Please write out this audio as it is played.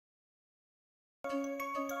But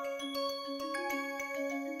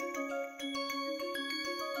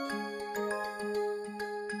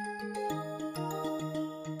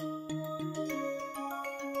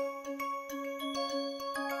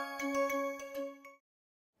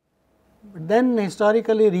then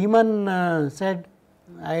historically Riemann said,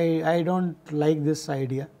 I do not like this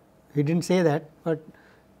idea. He did not say that, but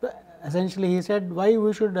essentially he said why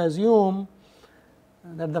we should assume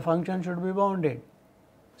that the function should be bounded.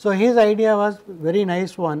 So, his idea was very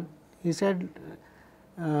nice one. He said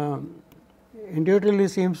intuitively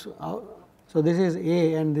seems, so this is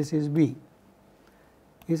A and this is B.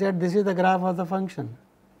 He said this is the graph of the function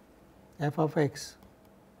f of x,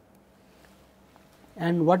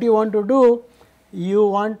 and what you want to do, you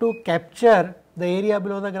want to capture the area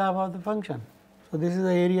below the graph of the function. So, this is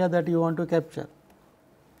the area that you want to capture,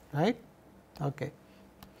 right. Okay.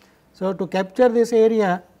 So, to capture this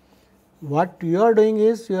area, what you are doing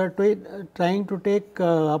is you are trying to take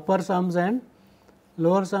upper sums and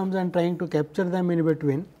lower sums and trying to capture them in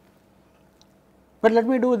between. But let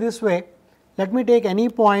me do this way, let me take any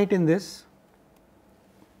point in this,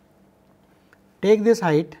 take this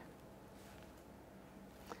height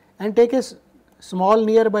and take a small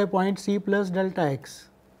nearby point c plus delta x.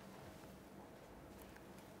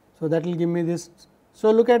 So, that will give me this.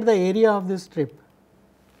 So, look at the area of this strip,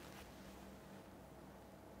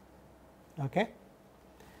 okay,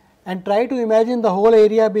 and try to imagine the whole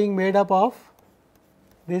area being made up of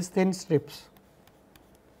these thin strips.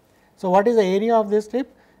 So, what is the area of this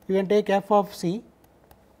strip? You can take f of c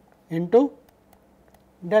into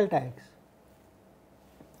delta x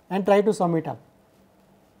and try to sum it up.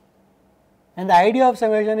 And the idea of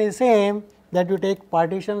summation is same, that you take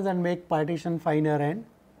partitions and make partition finer and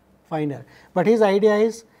finer. But his idea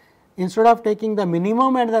is, instead of taking the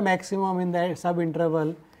minimum and the maximum in that sub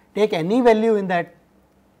interval, take any value in that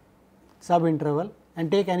sub interval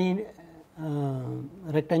and take any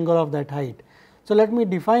rectangle of that height. So, let me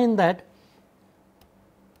define that,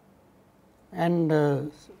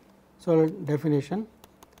 and so definition,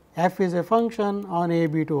 f is a function on a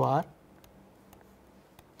b to r.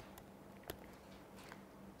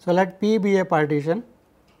 So, let P be a partition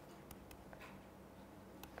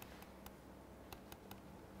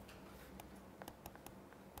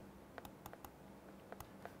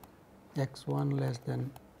x 1 less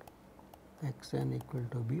than x n equal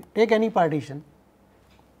to b, take any partition,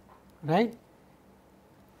 right,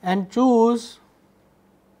 and choose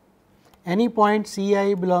any point c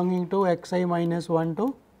I belonging to x I minus 1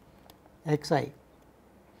 to x I.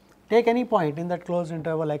 Take any point in that closed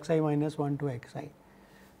interval x I minus 1 to x I.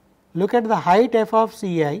 Look at the height f of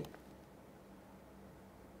c I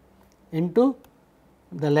into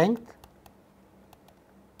the length.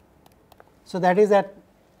 So, that is at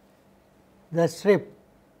the strip,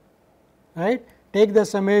 right. Take the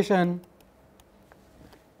summation,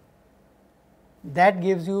 that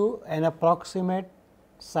gives you an approximate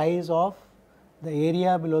size of the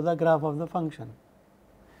area below the graph of the function.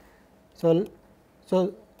 So,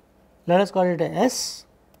 let us call it a S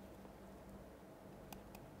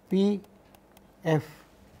P F.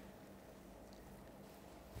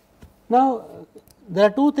 Now, there are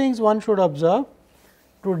two things one should observe.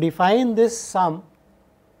 To define this sum,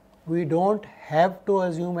 we do not have to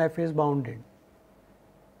assume f is bounded.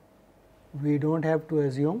 We do not have to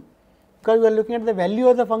assume, because we are looking at the value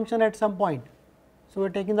of the function at some point. So, we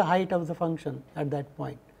are taking the height of the function at that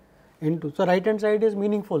point into. So, right hand side is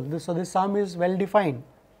meaningful. So, this sum is well defined,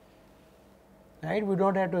 right. We do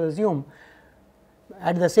not have to assume.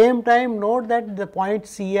 At the same time, note that the point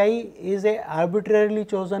C I is a arbitrarily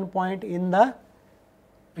chosen point in the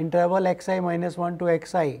interval x I minus 1 to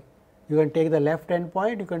x I. You can take the left end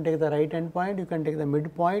point, you can take the right end point, you can take the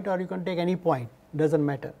midpoint, or you can take any point, does not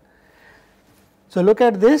matter. So, look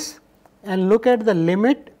at this and look at the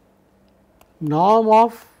limit norm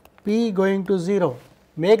of p going to 0,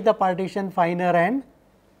 make the partition finer and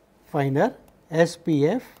finer, S P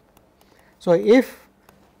F. So, if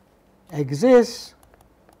exists,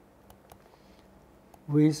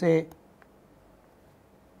 we say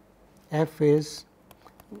f is,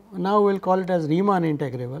 now we will call it as Riemann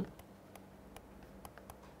integrable.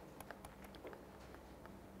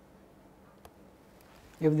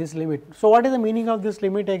 If this limit, so what is the meaning of this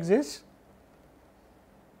limit exists?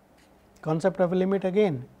 Concept of a limit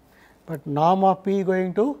again, but norm of p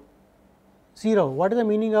going to 0. What is the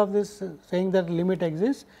meaning of this saying that limit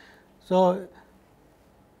exists? So,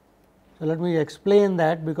 let me explain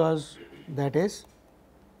that, because that is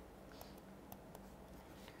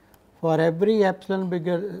for every epsilon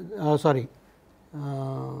bigger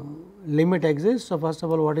limit exists. So, first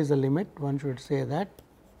of all, what is the limit? One should say that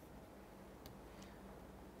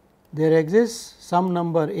there exists some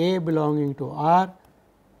number a belonging to R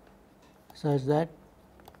such that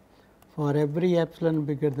for every epsilon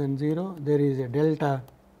bigger than 0, there is a delta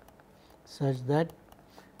such that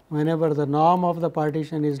whenever the norm of the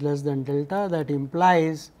partition is less than delta, that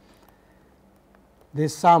implies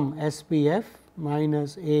this sum SPF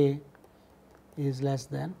minus A is less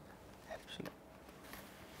than epsilon.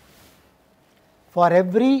 For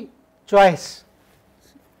every choice,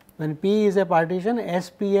 when P is a partition,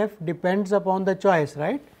 SPF depends upon the choice,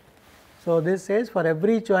 right. So, this says for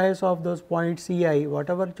every choice of those points C I,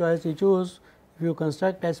 whatever choice you choose, if you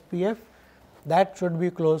construct SPF, that should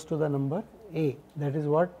be close to the number A. That is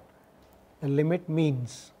what the limit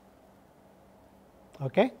means.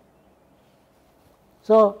 Okay.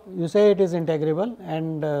 So, you say it is integrable,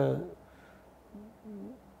 and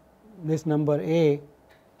this number A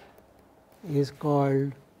is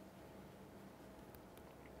called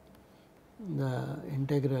the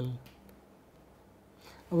integral.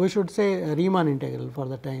 We should say Riemann integral for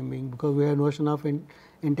the time being, because we have notion of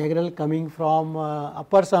integral coming from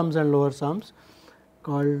upper sums and lower sums,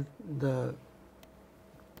 called the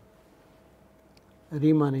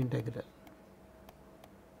Riemann integral.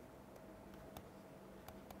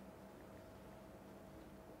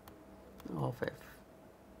 Of f.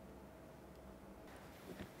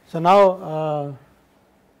 So, now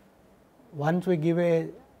once we give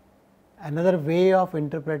another way of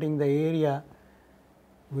interpreting the area,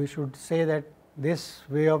 we should say that this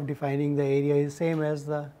way of defining the area is same as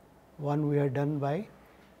the one we have done by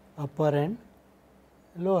upper and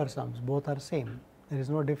lower sums, both are same, there is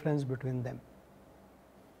no difference between them,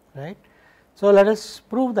 right. So, let us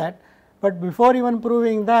prove that, but before even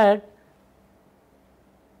proving that,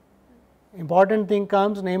 important thing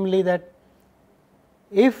comes, namely that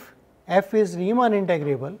if f is Riemann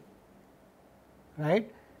integrable, right,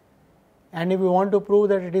 and if we want to prove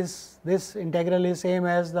that it is this integral is same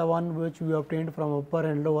as the one which we obtained from upper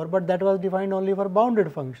and lower, but that was defined only for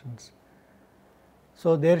bounded functions.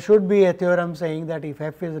 So, there should be a theorem saying that if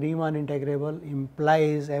f is Riemann integrable,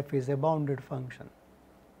 implies f is a bounded function,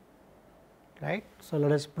 right. So,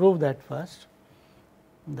 let us prove that first,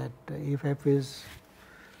 that if f is,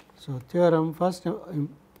 so theorem first,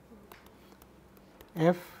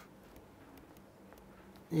 f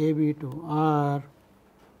a b to R,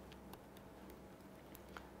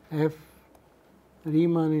 f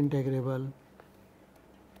Riemann integrable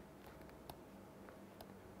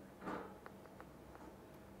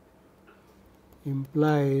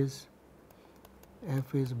implies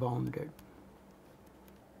f is bounded.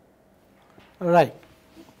 Right.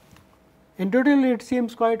 Intuitively it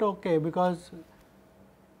seems quite okay, because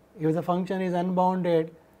if the function is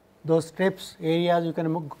unbounded, those strips areas you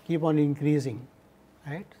can keep on increasing,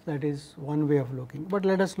 right. That is one way of looking, but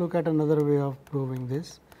let us look at another way of proving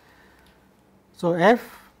this. So, f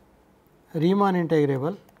Riemann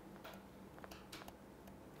integrable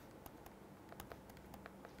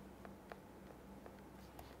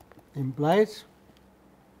implies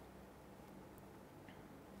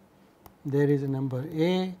there is a number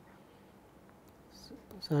A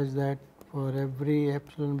such that for every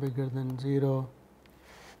epsilon bigger than 0,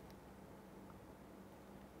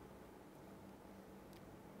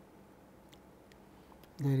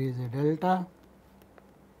 there is a delta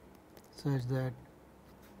such that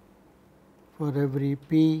for every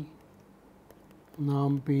p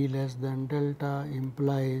norm p less than delta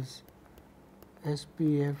implies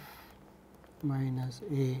SPF minus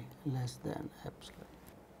A less than epsilon.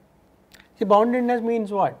 See, boundedness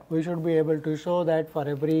means what? We should be able to show that for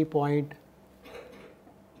every point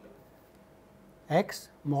x,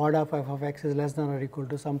 mod of f of x is less than or equal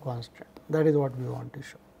to some constant. That is what we want to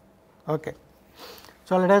show. Okay.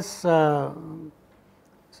 So, let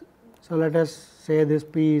us say this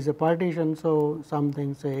P is a partition. So,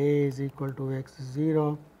 something say A is equal to x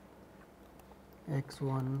 0, x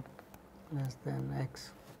 1 less than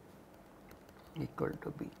x equal to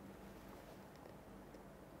B,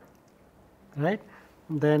 right.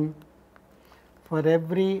 Then for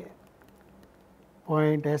every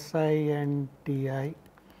point S I and T I,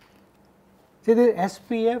 see the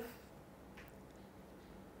SPF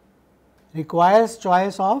requires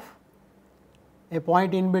choice of a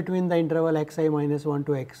point in between the interval x I minus 1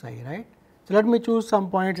 to x I, right. So, let me choose some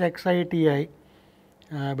points x I T I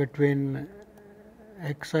between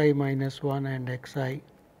x I minus 1 and x I.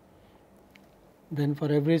 Then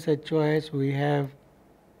for every such choice we have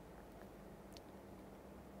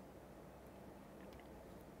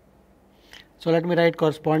so let me write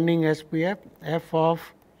corresponding SPF f of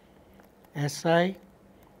S I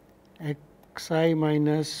x I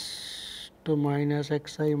minus to minus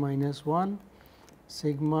x I minus 1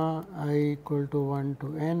 sigma I equal to 1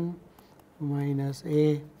 to n minus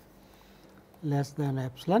a less than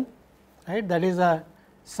epsilon, right. That is a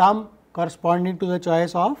sum corresponding to the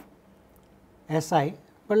choice of S I,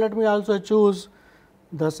 but let me also choose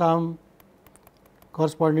the sum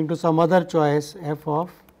corresponding to some other choice f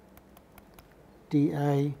of t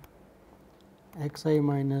I x I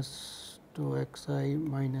minus 2 x I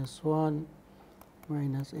minus 1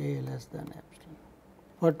 minus a less than epsilon.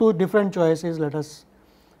 For two different choices, let us,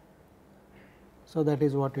 so that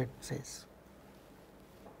is what it says.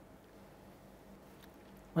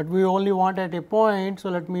 But we only want at a point, so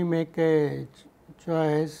let me make a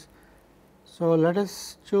choice. So, let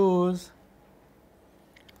us choose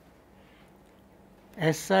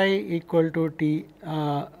S I equal to t.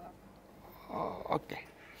 Okay.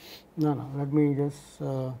 No, let me just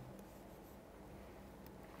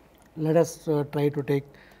let us try to take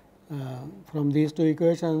from these two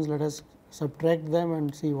equations. Let us subtract them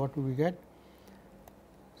and see what we get.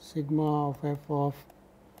 Sigma of f of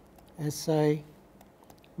S I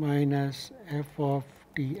minus f of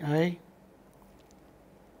t I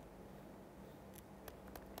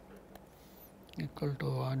equal to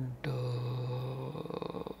 1 to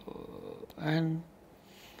n.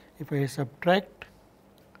 If I subtract,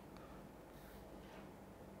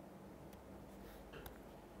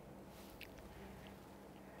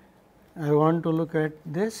 I want to look at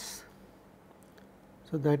this.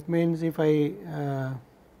 So, that means if I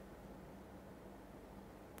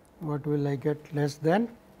what will I get less than,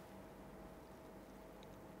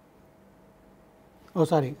 oh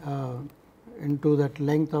sorry, into that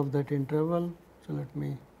length of that interval. So, let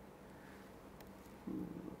me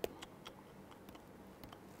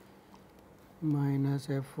minus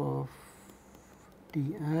f of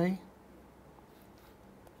t I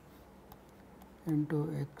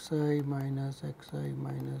into x I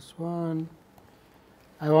minus 1.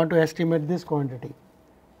 I want to estimate this quantity,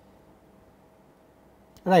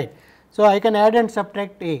 right. So, I can add and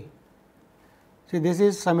subtract a. See, this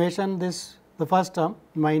is summation, this the first term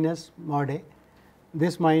minus mod a,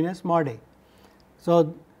 this minus mod a.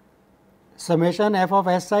 So, summation f of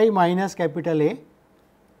S I minus capital A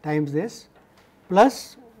times this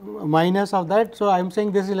plus minus of that. So, I am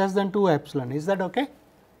saying this is less than 2 epsilon. Is that okay?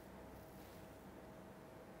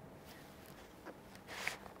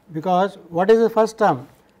 Because what is the first term?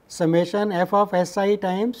 Summation f of S I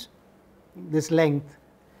times this length.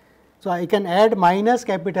 So, I can add minus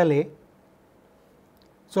capital A.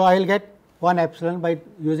 So, I will get 1 epsilon by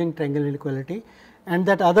using triangle inequality, and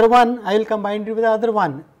that other one I will combine it with the other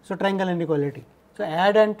one. So, triangle inequality. So,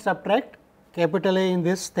 add and subtract capital A in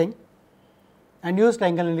this thing and use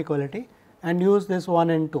triangle inequality and use this 1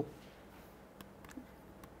 and 2.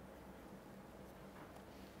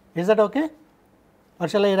 Is that okay? Or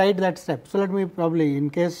shall I write that step? So, let me probably, in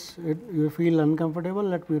case you feel uncomfortable,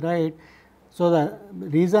 let me write. So, the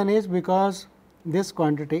reason is because this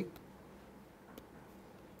quantity,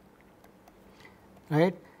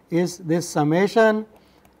 right, is this summation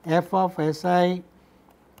f of S I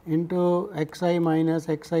into x I minus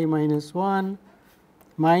 1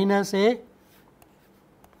 minus a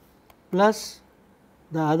plus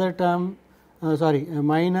the other term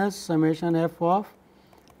minus summation f of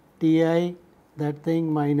t I that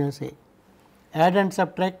thing minus a. Add and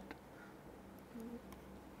subtract,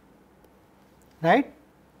 right,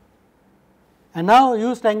 and now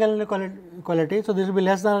use triangle inequality. So, this will be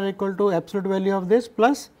less than or equal to absolute value of this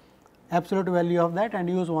plus absolute value of that, and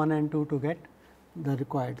use 1 and 2 to get the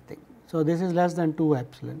required thing. So, this is less than 2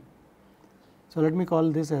 epsilon. So, let me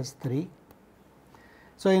call this as 3.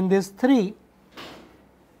 So, in this 3,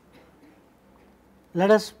 let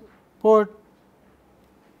us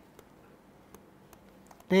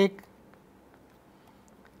take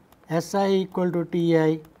S I equal to T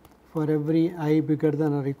I for every I bigger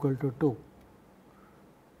than or equal to 2.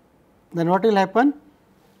 Then what will happen?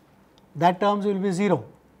 That terms will be 0,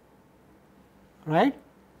 right?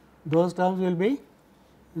 Those terms will be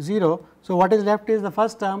 0. So, what is left is the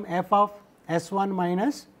first term f of S 1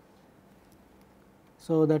 minus.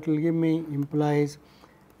 So, that will give me implies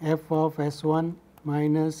f of S 1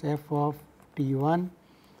 minus f of T 1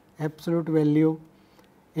 absolute value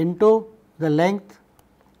into the length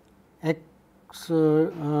x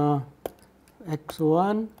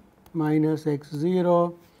 1 minus x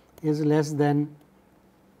 0 is less than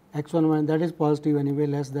x 1 minus, that is positive anyway,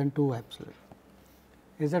 less than 2 epsilon.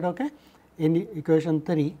 Is that okay? In equation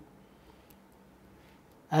 3,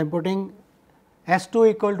 I am putting S 2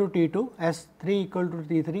 equal to T 2, S 3 equal to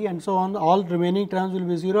T 3 and so on. All remaining terms will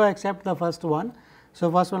be 0 except the first one. So,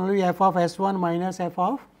 first one will be f of S 1 minus f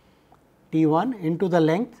of T 1 into the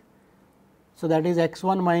length. So, that is x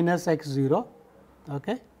 1 minus x 0.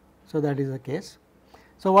 Okay. So, that is the case.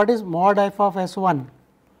 So, what is mod f of S 1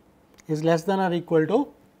 is less than or equal to,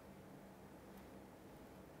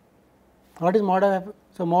 what is mod of f?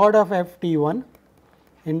 So, mod of f t 1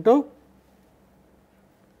 into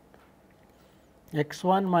x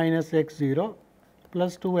 1 minus x 0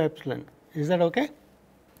 plus 2 epsilon. Is that okay?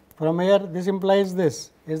 From here this implies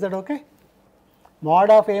this. Is that okay?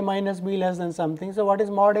 Mod of a minus b less than something. So, what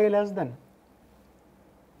is mod a less than?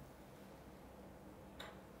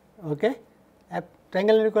 Okay.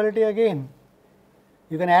 Triangle inequality again.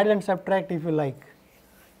 You can add and subtract if you like.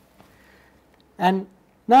 And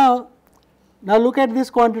now look at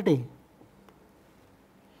this quantity.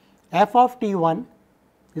 F of t 1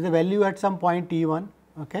 is a value at some point t 1.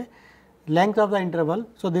 Okay. Length of the interval.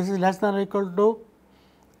 So, this is less than or equal to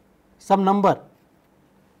some number,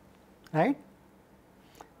 right.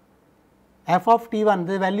 F of t 1,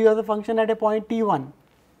 the value of the function at a point t 1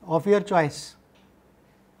 of your choice.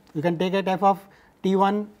 You can take it f of t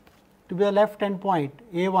 1 to be the left hand point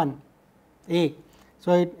a 1 a.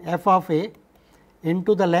 So, f of a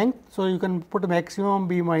into the length. So, you can put maximum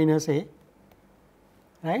b minus a,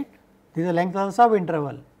 right. This is the length of the sub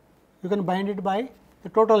interval. You can bind it by the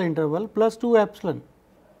total interval plus 2 epsilon.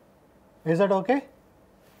 Is that okay?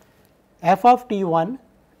 F of t 1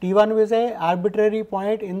 is a arbitrary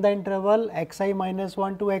point in the interval x I minus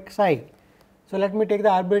 1 to x I. So, let me take the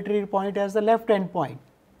arbitrary point as the left hand point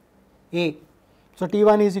a. So, t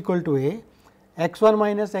 1 is equal to a, x 1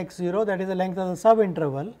 minus x 0, that is the length of the sub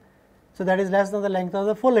interval. So, that is less than the length of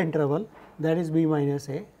the full interval, that is b minus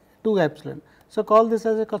a, 2 epsilon. So, call this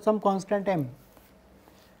as some constant m.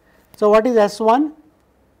 So, what is S 1?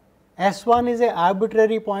 S 1 is a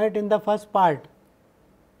arbitrary point in the first part.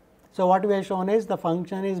 So, what we have shown is the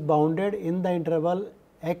function is bounded in the interval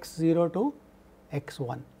x 0 to x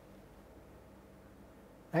 1,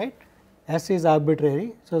 right. S is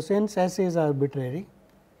arbitrary. So, since S is arbitrary,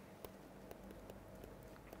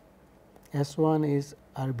 S 1 is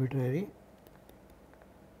arbitrary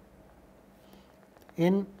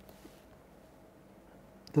in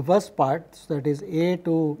the first part, so that is a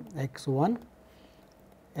to x 1,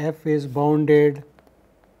 f is bounded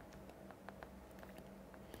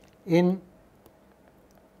in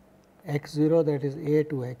x 0, that is a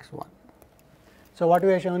to x 1. So, what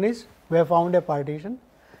we have shown is we have found a partition.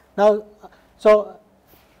 Now, so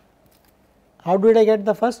how did I get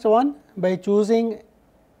the first one? By choosing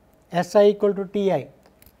S I equal to T I.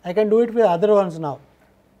 I can do it with other ones now.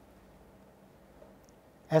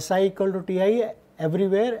 S I equal to T I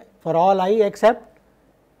everywhere for all I except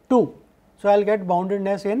 2. So, I will get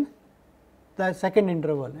boundedness in the second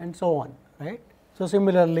interval and so on, right. So,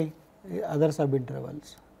 similarly other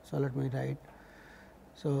subintervals. So, let me write.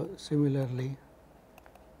 So, similarly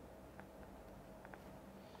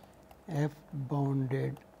f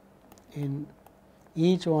bounded in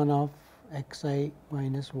each one of x I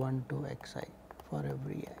minus 1 to x I for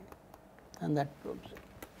every I, and that proves it.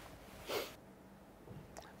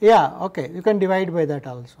 Yeah, okay. You can divide by that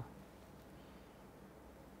also.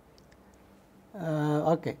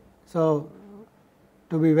 Okay. So,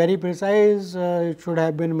 to be very precise, it should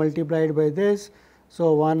have been multiplied by this.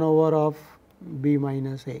 So, 1 over of b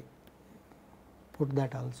minus a, put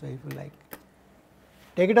that also if you like.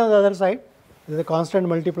 Take it on the other side, there is a constant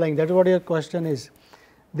multiplying, that is what your question is.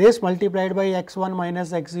 This multiplied by x 1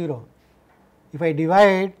 minus x 0, if I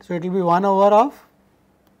divide, so it will be 1 over of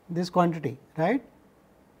this quantity, right.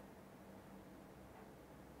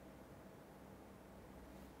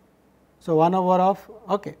 So, 1 over of,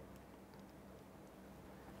 okay.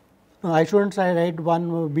 No, I should not say write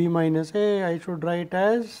 1 b minus a, I should write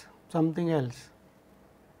as something else.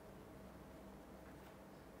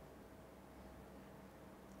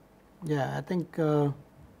 Yeah, I think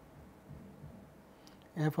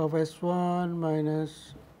f of S 1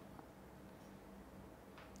 minus,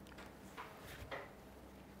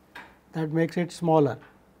 that makes it smaller.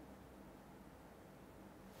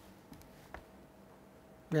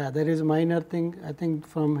 Yeah, there is minor thing. I think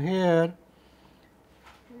from here,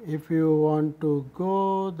 if you want to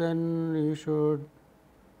go, then you should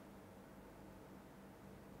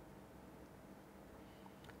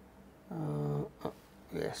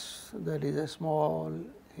yes, there is a small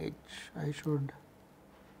h. I should,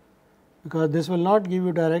 because this will not give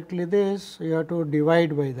you directly this, you have to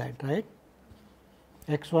divide by that, right,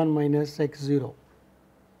 x 1 minus x 0.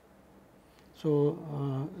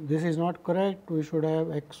 So, this is not correct, we should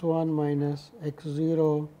have x 1 minus x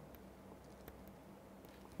 0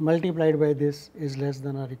 multiplied by this is less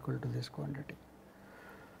than or equal to this quantity.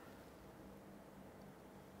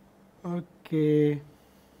 Okay.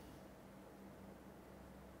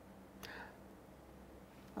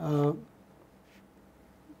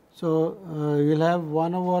 So, you will have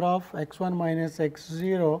 1 over of x 1 minus x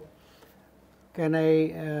 0. Can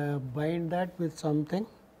I bind that with something?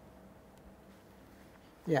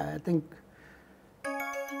 Yeah, I think